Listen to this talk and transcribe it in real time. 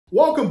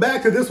Welcome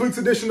back to this week's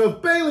edition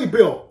of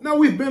BaileyBuilt. Now,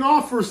 we've been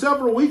off for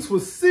several weeks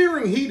with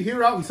searing heat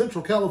here out in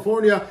Central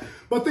California,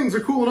 but things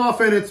are cooling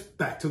off and it's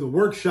back to the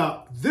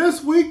workshop.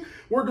 This week,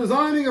 we're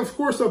designing, of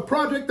course, a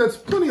project that's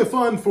plenty of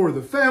fun for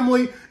the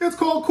family. It's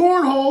called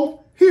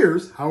Cornhole.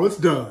 Here's how it's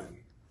done.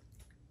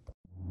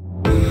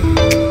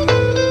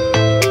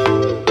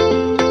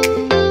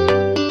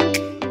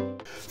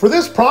 For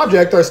this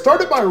project, I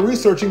started by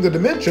researching the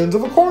dimensions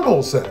of a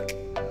cornhole set.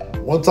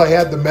 Once I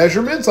had the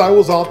measurements, I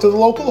was off to the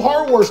local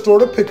hardware store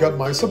to pick up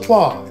my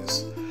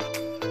supplies.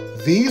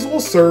 These will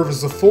serve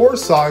as the four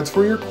sides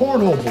for your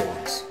cornhole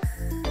boards.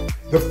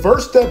 The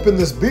first step in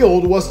this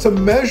build was to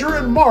measure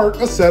and mark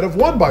a set of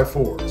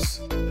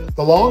 1x4s.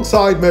 The long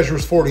side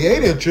measures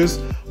 48 inches,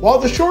 while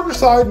the shorter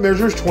side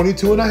measures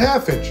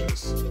 22.5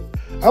 inches.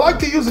 I like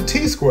to use a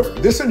T-square.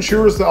 This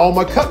ensures that all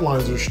my cut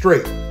lines are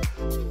straight.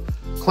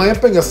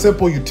 Clamping a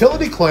simple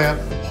utility clamp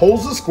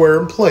holds the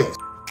square in place.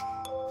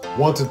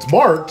 Once it's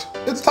marked,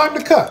 it's time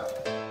to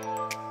cut.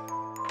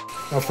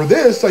 Now for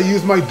this, I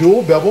use my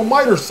dual bevel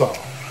miter saw.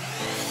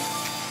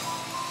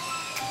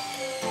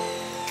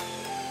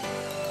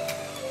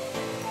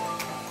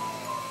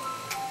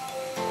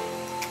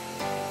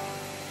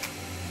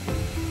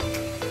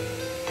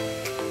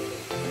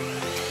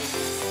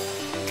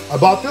 I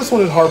bought this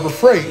one at Harbor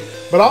Freight,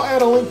 but I'll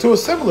add a link to a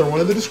similar one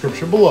in the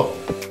description below.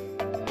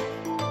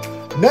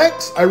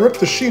 Next, I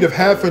ripped a sheet of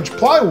 1/2-inch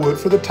plywood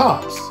for the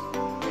tops.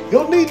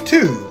 You'll need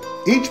two,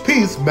 each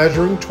piece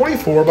measuring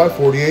 24 by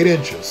 48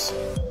 inches.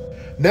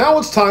 Now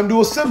it's time to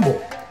assemble.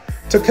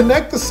 To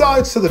connect the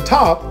sides to the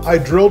top, I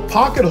drilled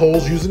pocket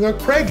holes using a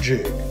Carriage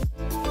jig.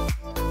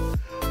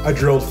 I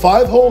drilled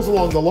 5 holes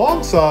along the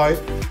long side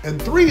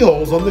and 3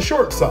 holes on the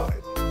short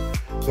side.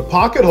 The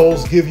pocket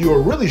holes give you a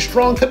really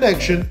strong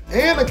connection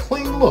and a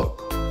clean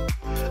look.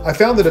 I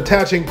found that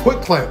attaching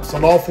quick clamps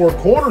on all 4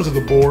 corners of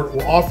the board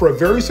will offer a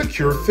very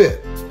secure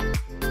fit.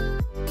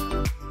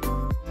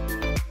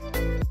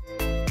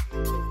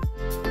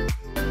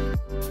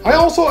 I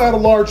also add a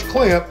large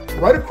clamp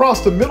right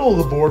across the middle of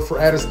the board for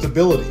added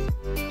stability.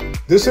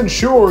 This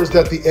ensures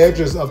that the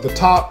edges of the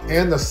top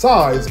and the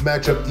sides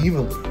match up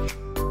evenly.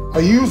 I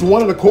use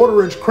 1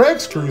 1/4-inch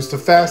Carriage screws to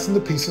fasten the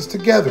pieces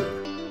together.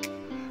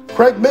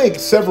 Carriage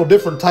makes several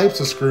different types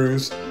of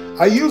screws.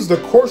 I used a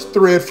coarse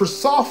thread for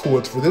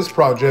softwoods for this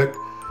project.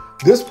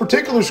 This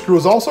particular screw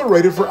is also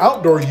rated for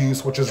outdoor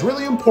use, which is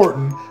really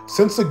important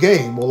since the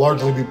game will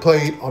largely be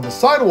played on the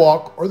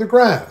sidewalk or the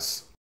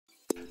grass.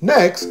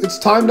 Next, it's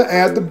time to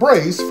add the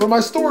brace for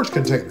my storage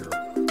container.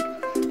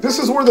 This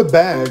is where the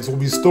bags will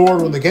be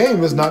stored when the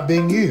game is not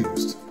being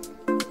used.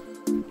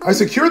 I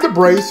secured the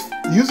brace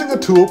using a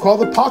tool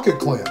called the pocket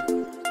clamp.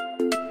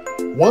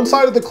 One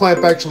side of the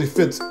clamp actually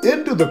fits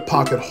into the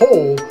pocket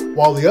hole,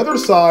 while the other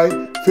side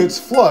fits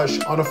flush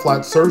on a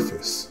flat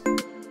surface.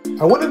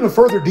 I went into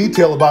further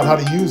detail about how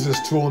to use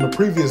this tool in a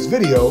previous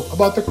video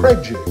about the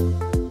Carriage jig.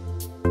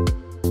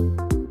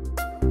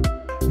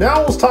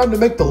 Now it's time to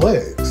make the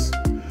legs.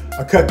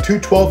 I cut 2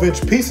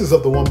 12-inch pieces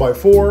of the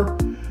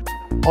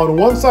 1x4. On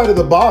one side of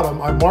the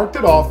bottom, I marked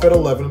it off at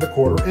 11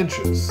 1/4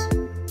 inches.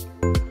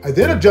 I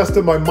then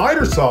adjusted my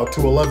miter saw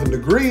to 11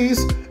 degrees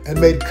and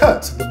made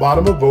cuts at the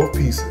bottom of both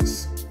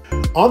pieces.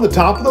 On the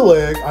top of the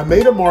leg, I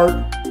made a mark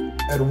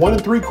at 1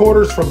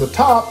 3/4 from the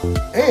top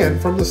and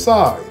from the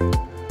side.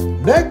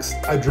 Next,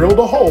 I drilled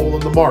a hole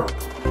in the mark.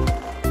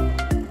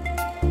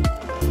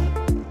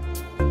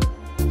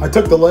 I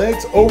took the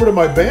legs over to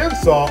my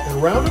bandsaw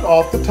and rounded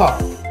off the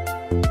top.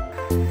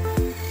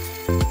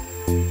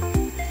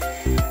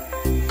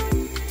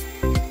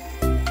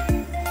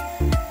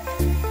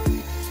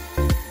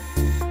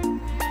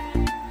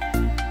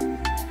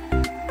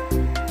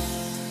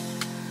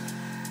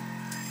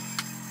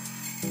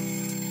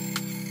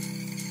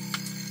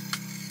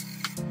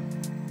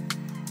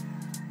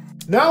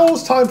 Now it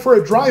was time for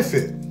a dry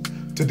fit.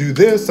 To do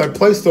this, I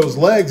placed those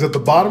legs at the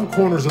bottom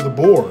corners of the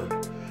board.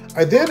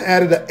 I then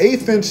added an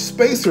 1/8-inch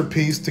spacer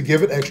piece to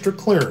give it extra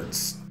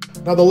clearance.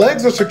 Now the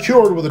legs are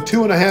secured with a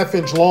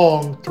 2.5-inch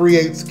long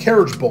 3/8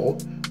 carriage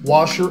bolt,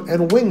 washer,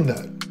 and wing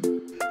nut.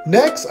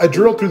 Next, I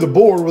drilled through the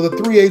board with a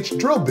 3/8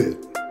 drill bit.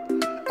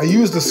 I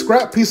used a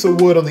scrap piece of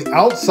wood on the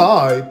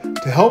outside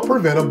to help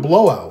prevent a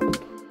blowout.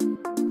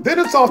 Then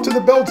it's off to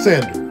the belt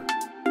sander.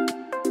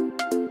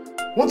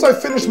 Once I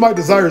finished my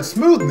desired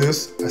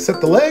smoothness, I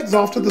set the legs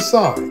off to the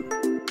side.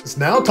 It's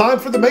now time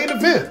for the main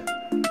event,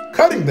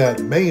 cutting that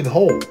main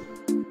hole.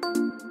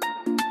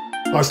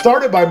 I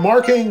started by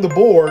marking the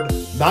board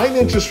 9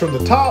 inches from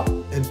the top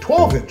and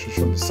 12 inches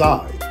from the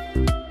side.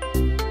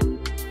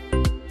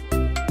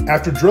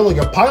 After drilling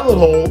a pilot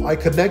hole, I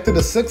connected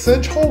a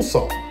 6-inch hole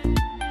saw.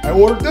 I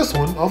ordered this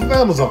one off of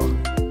Amazon.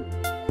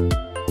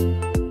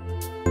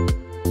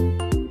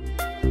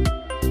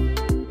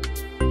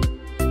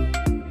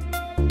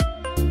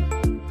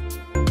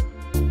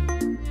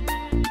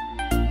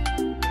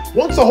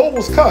 Once the hole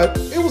was cut,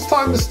 it was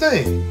time to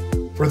stain.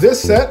 For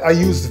this set, I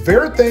used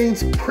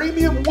Varathane's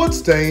premium wood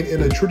stain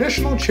in a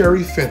traditional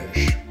cherry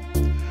finish.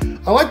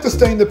 I like to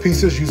stain the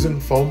pieces using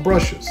foam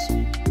brushes.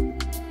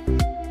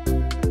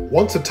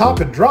 Once the top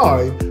had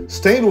dried,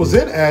 stain was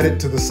then added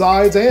to the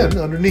sides and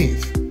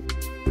underneath.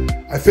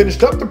 I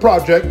finished up the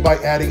project by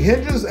adding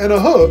hinges and a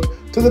hook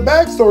to the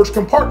bag storage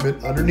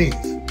compartment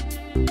underneath.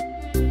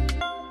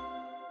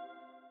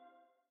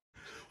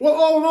 Well,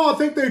 all in all, I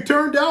think they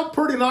turned out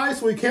pretty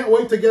nice. We can't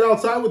wait to get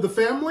outside with the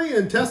family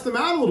and test them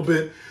out a little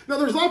bit. Now,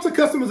 there's lots of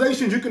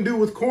customizations you can do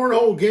with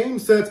cornhole game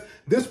sets.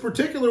 This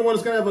particular one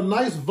is going to have a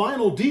nice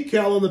vinyl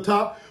decal on the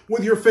top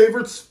with your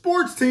favorite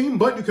sports team,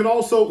 but you can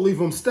also leave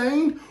them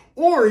stained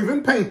or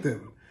even paint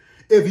them.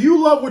 If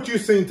you love what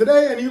you've seen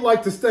today and you'd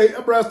like to stay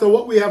abreast of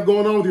what we have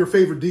going on with your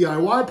favorite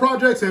DIY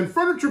projects and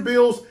furniture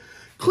builds,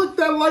 click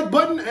that like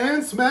button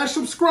and smash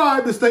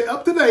subscribe to stay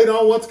up to date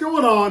on what's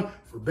going on.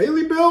 For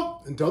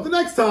BaileyBuilt, until the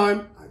next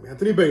time, I'm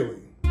Anthony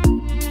Bailey.